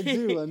 I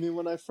do. I mean,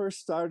 when I first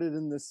started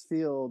in this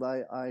field,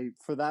 I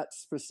for that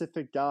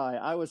specific guy,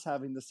 I was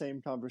having the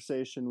same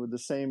conversation with the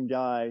same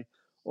guy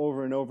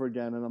over and over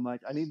again. And I'm like,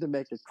 I need to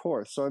make a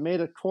course. So I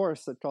made a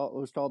course that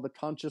was called The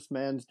Conscious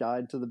Man's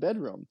Guide to the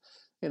Bedroom,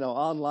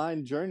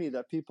 online journey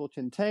that people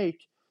can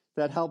take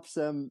that helps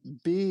them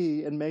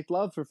be and make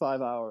love for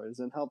 5 hours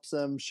and helps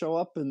them show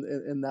up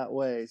in that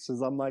way. So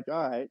I'm like,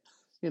 all right,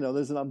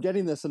 I'm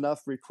getting this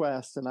enough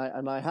requests and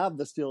I have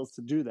the skills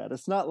to do that.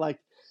 It's not like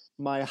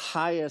my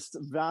highest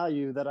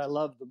value that I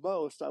love the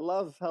most. I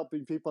love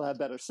helping people have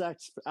better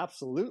sex.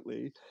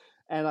 Absolutely.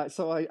 And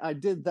I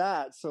did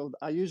that. So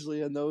I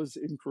usually, in those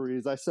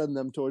inquiries, I send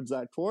them towards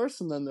that course,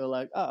 and then they're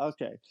like, oh,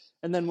 okay.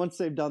 And then once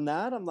they've done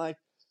that, I'm like,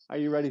 are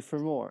you ready for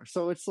more?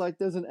 So it's like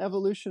there's an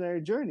evolutionary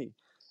journey.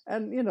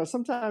 And,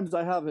 sometimes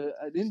I have an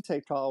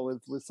intake call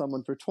with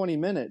someone for 20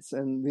 minutes,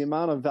 and the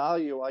amount of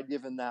value I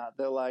give in that,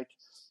 they're like,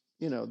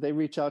 they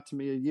reach out to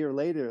me a year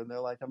later, and they're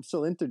like, I'm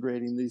still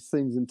integrating these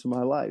things into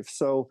my life.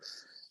 So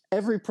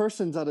every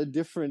person's at a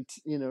different,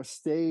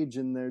 stage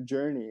in their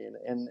journey.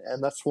 And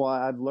that's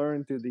why I've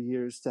learned through the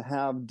years to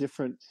have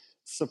different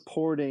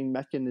supporting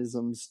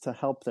mechanisms to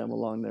help them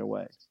along their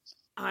way.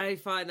 I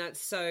find that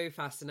so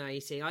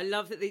fascinating. I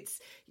love that it's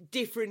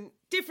different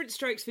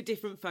strokes for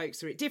different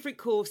folks, or different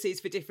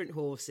courses for different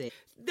horses.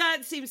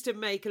 That seems to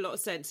make a lot of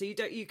sense. So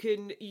you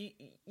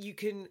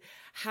can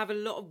have a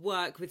lot of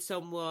work with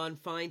someone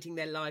finding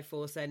their life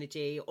force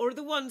energy, or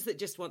the ones that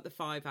just want the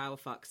 5 hour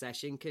fuck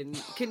session can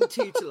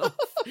tootle off.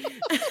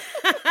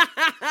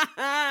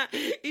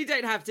 You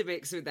don't have to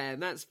mix with them.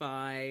 That's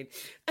fine.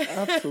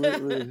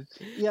 Absolutely.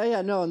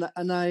 Yeah. No,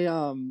 and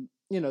I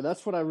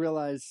that's what I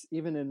realize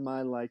even in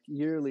my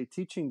yearly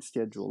teaching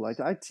schedule. Like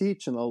I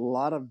teach in a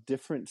lot of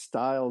different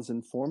styles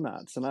and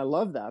formats. And I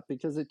love that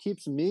because it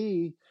keeps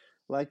me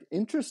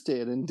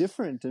interested and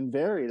different and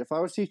varied. If I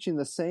was teaching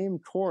the same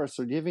course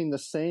or giving the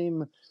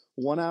same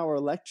 1 hour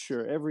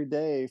lecture every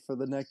day for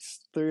the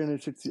next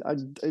 360,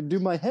 I'd do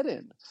my head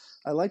in.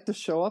 I like to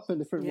show up in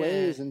different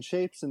ways and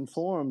shapes and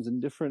forms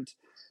and different,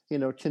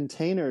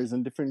 containers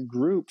and different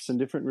groups and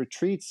different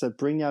retreats that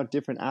bring out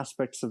different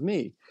aspects of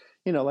me.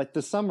 Like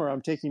this summer,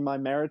 I'm taking my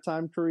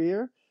maritime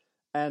career,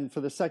 and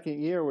for the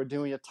second year, we're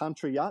doing a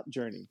Tantra yacht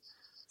journey.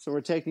 So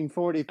we're taking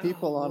 40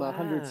 people on a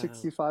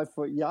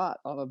 165-foot yacht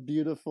on a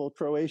beautiful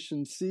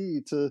Croatian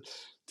sea to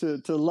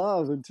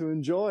love and to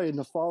enjoy and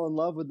to fall in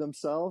love with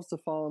themselves, to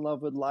fall in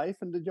love with life,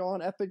 and to go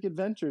on epic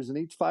adventures and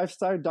eat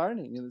 5-star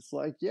dining. And it's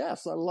like,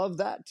 yes, I love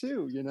that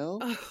too,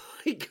 Oh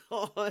my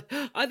God.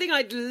 I think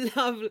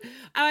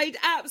I'd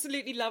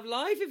absolutely love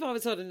life if I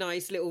was on a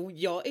nice little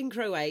yacht in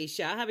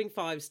Croatia having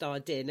 5-star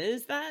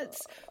dinners.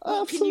 That's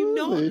what can you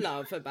not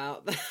love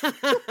about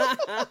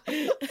that?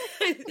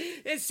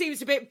 It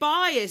seems a bit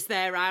biased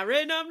there,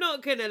 Aaron. I'm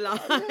not going to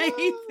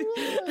lie.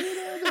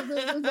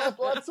 There's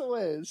lots of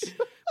ways.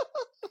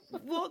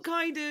 What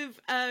kind of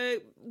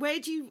where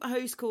do you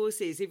host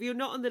courses if you're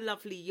not on the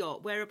lovely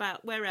yacht?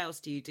 Where else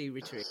do you do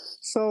retreats?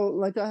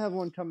 So I have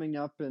one coming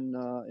up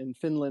in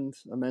Finland,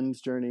 a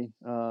men's journey.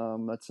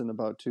 That's in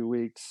about 2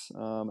 weeks.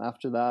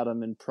 After that,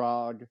 I'm in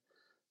Prague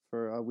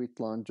for a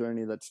week-long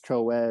journey that's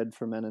co-ed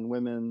for men and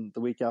women.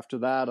 The week after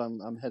that,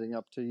 I'm heading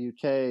up to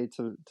UK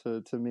to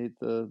meet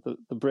the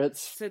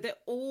Brits. So they're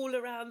all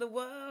around the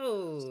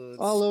world.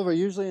 All over.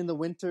 Usually in the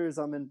winters,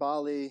 I'm in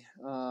Bali.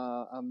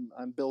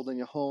 I'm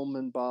building a home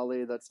in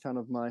Bali. That's kind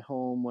of my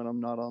home when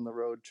I'm not on the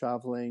road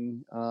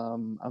traveling.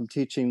 I'm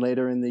teaching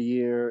later in the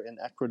year in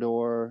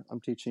Ecuador. I'm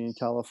teaching in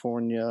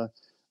California.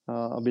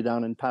 I'll be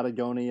down in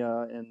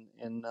Patagonia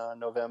in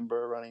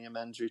November running a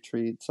men's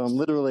retreat. So I'm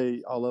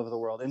literally all over the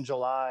world. In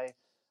July,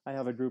 I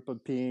have a group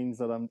of beings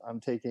that I'm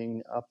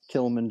taking up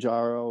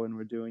Kilimanjaro, and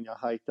we're doing a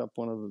hike up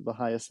one of the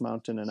highest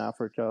mountain in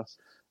Africa.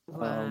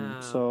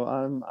 Wow. So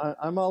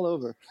I'm all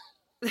over.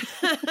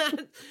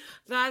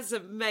 That's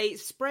amazing.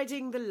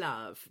 Spreading the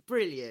love.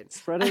 Brilliant.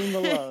 Spreading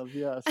the love,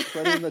 yes.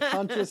 Spreading the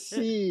conscious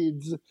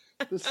seeds,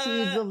 the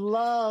seeds of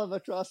love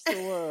across the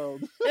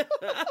world.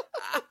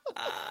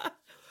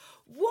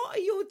 What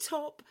are your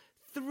top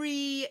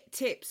 3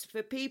 tips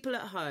for people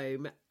at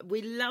home?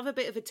 We love a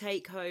bit of a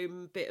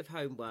take-home bit of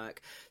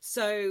homework.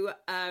 So,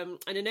 and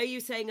I know you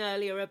were saying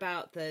earlier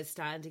about the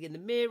standing in the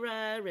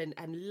mirror and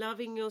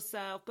loving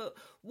yourself, but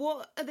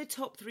what are the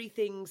top 3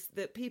 things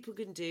that people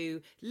can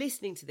do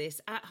listening to this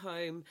at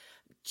home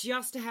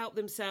just to help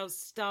themselves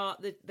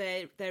start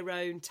their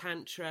own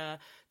tantra,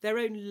 their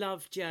own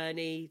love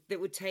journey that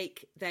would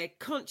take their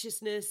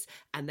consciousness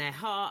and their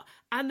heart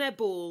and their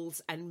balls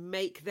and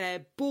make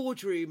their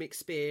boardroom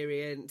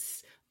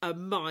experience a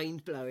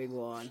mind-blowing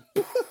one?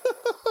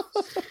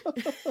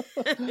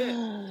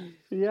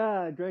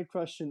 Yeah, great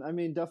question. I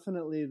mean,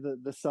 definitely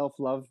the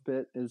self-love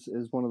bit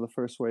is one of the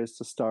first ways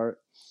to start.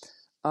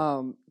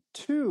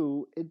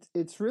 Two,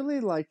 it's really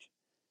like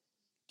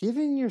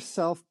giving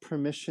yourself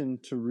permission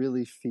to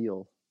really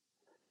feel.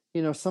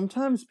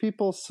 Sometimes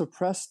people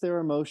suppress their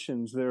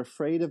emotions. They're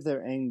afraid of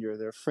their anger.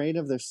 They're afraid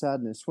of their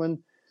sadness.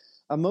 When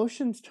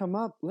emotions come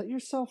up, let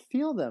yourself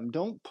feel them.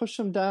 Don't push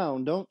them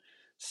down. Don't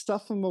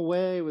stuff them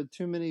away with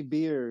too many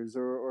beers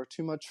or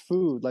too much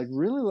food. Like,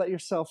 really let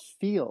yourself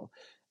feel.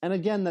 And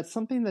again, that's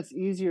something that's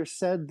easier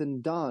said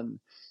than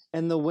done.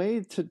 And the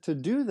way to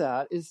do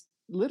that is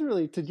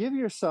literally to give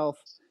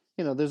yourself,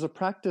 there's a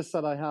practice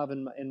that I have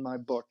in my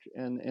book,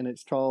 and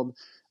it's called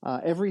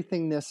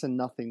everythingness and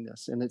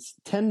nothingness. And it's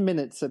 10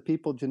 minutes that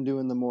people can do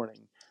in the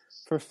morning.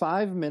 For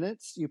 5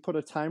 minutes, you put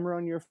a timer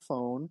on your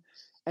phone,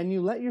 and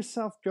you let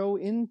yourself go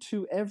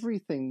into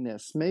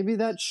everythingness. Maybe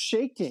that's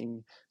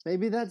shaking.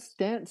 Maybe that's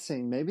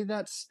dancing. Maybe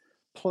that's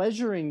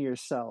pleasuring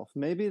yourself.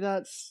 Maybe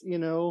that's,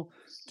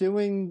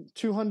 doing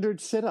 200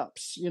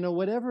 sit-ups.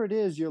 Whatever it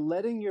is, you're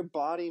letting your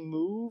body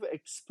move,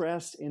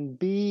 express, and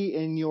be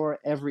in your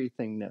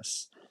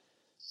everythingness.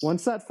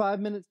 Once that 5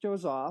 minutes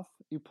goes off,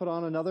 you put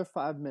on another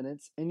 5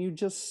 minutes, and you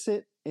just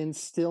sit in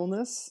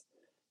stillness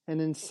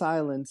and in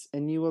silence,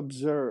 and you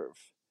observe.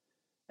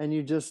 And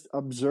you just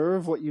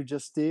observe what you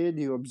just did.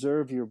 You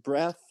observe your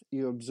breath.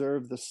 You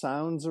observe the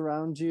sounds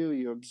around you.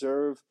 You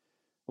observe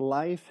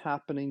life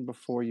happening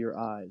before your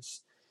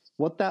eyes.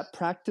 What that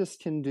practice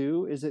can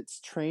do is it's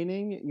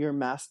training your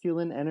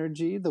masculine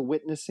energy, the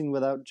witnessing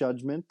without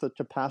judgment, the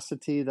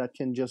capacity that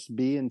can just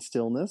be in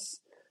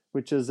stillness,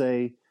 which is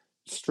a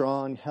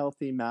strong,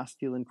 healthy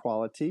masculine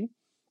quality.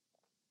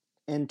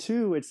 And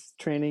two, it's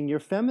training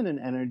your feminine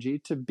energy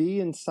to be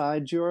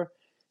inside your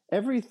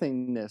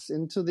everythingness,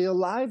 into the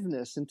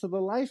aliveness, into the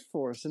life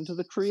force, into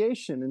the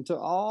creation, into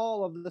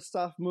all of the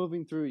stuff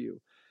moving through you.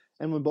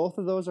 And when both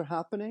of those are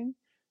happening,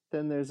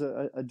 then there's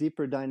a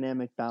deeper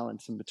dynamic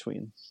balance in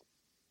between.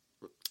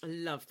 I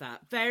love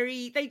that.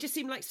 They just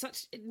seem like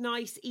such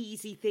nice,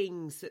 easy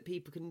things that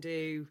people can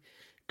do,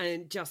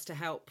 and just to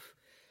help.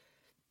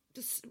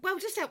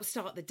 Just help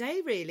start the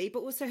day, really, but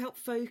also help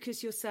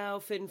focus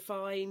yourself and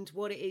find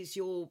what it is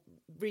you're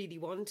really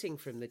wanting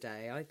from the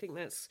day. I think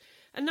that's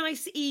a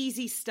nice,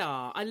 easy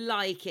start. I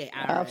like it,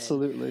 Aaron.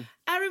 Absolutely.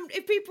 Aaron,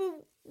 if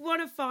people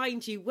want to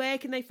find you, where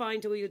can they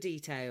find all your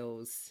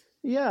details?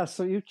 Yeah,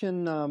 so you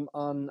can,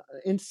 on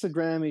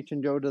Instagram, you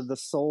can go to the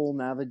Soul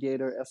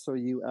Navigator,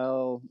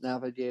 SOUL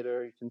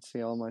Navigator. You can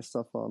see all my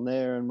stuff on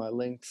there and my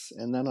links.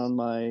 And then on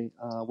my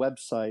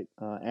website,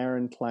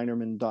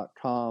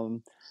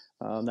 aaronkleinerman.com,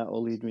 that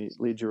will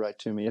lead you right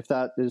to me. If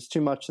that is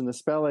too much in the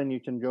spelling, you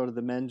can go to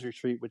the men's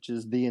retreat, which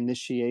is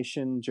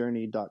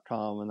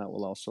theinitiationjourney.com, and that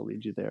will also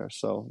lead you there.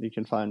 So you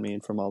can find me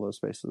from all those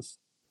places.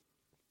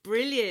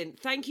 Brilliant.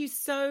 Thank you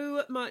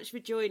so much for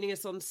joining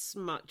us on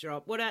Smut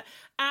Drop. What a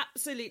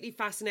absolutely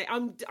fascinating.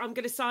 I'm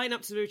going to sign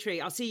up to the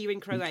retreat. I'll see you in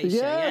Croatia.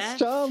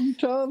 Yes, yeah?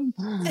 Come.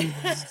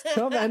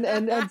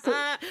 and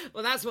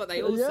well, that's what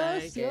they all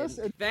say. Yes.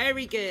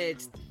 Very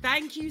good.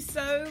 Thank you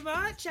so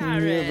much,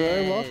 Aaron.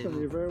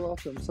 You're very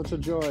welcome. Such a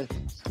joy.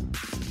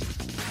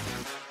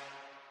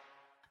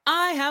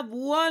 I have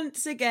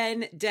once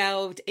again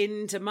delved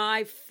into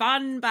my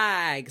fun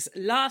bags.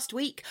 Last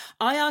week,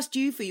 I asked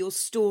you for your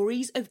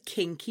stories of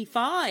kinky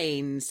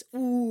finds.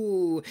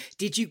 Ooh,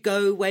 did you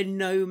go where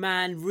no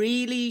man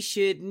really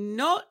should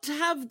not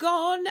have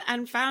gone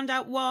and found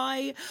out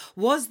why?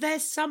 Was there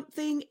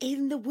something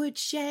in the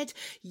woodshed?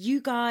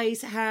 You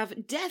guys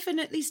have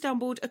definitely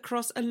stumbled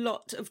across a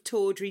lot of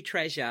tawdry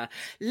treasure.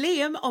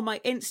 Liam, on my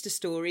Insta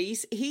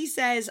stories, he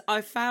says,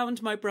 I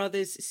found my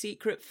brother's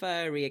secret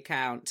furry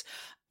account.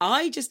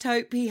 I just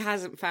hope he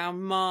hasn't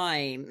found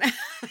mine.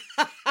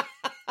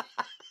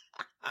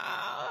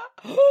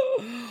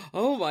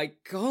 Oh my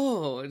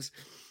God.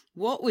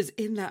 What was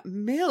in that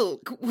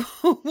milk?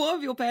 What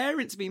have your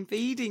parents been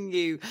feeding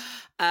you?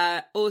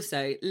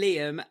 Also,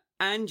 Liam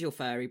and your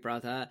furry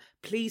brother,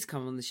 please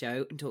come on the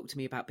show and talk to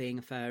me about being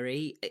a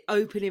furry.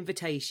 Open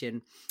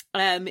invitation.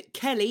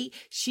 Kelly,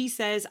 she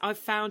says, I've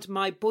found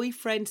my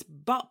boyfriend's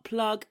butt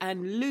plug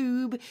and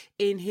lube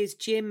in his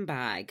gym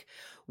bag.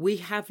 We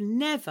have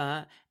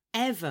never,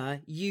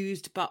 ever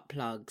used butt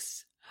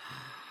plugs.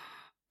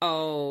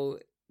 Oh,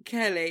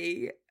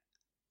 Kelly,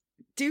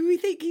 do we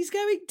think he's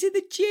going to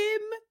the gym?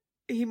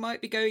 He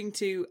might be going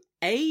to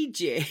a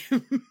gym.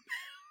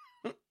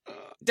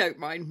 Don't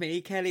mind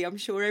me, Kelly. I'm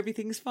sure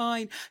everything's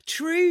fine.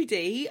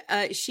 Trudy,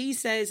 she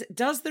says,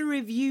 does the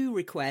review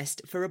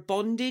request for a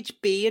bondage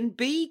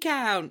B&B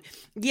count?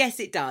 Yes,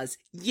 it does.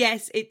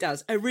 Yes, it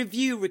does. A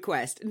review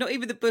request, not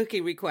even the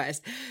booking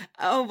request.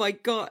 Oh my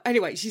God.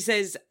 Anyway, she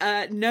says,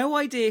 no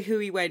idea who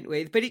he went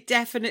with, but it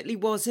definitely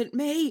wasn't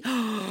me.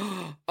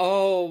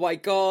 Oh my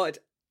God.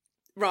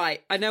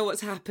 Right. I know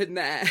what's happened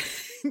there.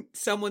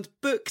 Someone's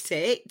booked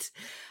it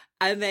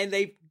and then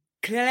they've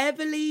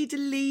cleverly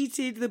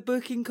deleted the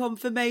booking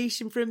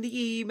confirmation from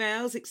the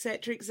emails,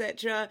 etc.,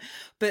 etc.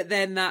 But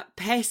then that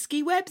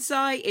pesky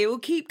website, it will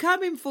keep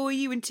coming for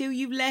you until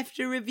you've left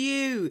a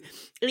review.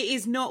 It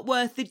is not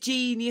worth the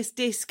genius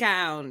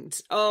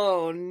discount.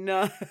 Oh,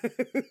 no.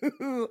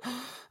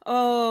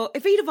 Oh,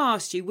 if he'd have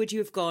asked you, would you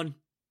have gone?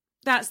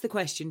 That's the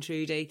question,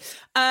 Trudy.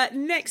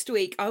 Next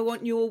week, I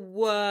want your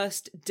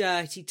worst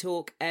dirty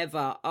talk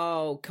ever.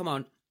 Oh, come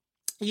on.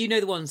 You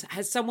know the ones.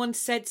 Has someone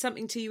said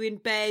something to you in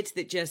bed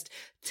that just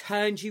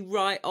turned you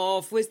right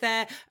off? Was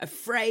there a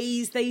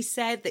phrase they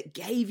said that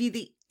gave you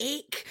the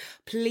ick?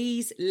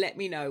 Please let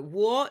me know.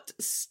 What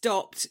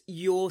stopped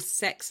your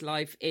sex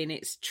life in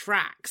its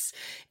tracks?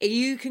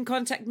 You can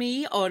contact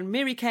me on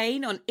Miri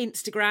Kane on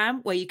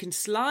Instagram, where you can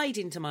slide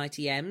into my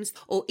DMs,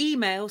 or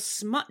email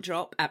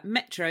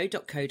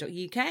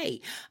smutdrop@metro.co.uk.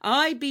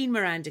 I've been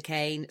Miranda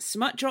Kane.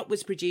 Smutdrop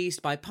was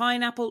produced by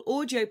Pineapple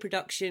Audio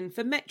Production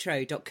for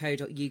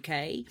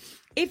metro.co.uk.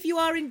 If you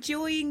are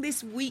enjoying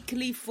this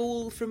weekly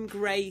fall from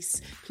grace,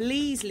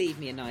 please leave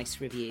me a nice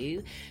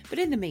review. But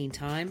in the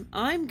meantime,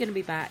 I'm going to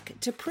be back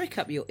to prick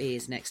up your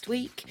ears next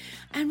week.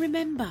 And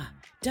remember,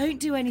 don't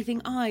do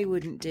anything I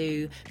wouldn't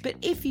do, but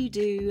if you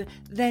do,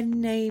 then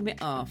name it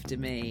after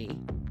me.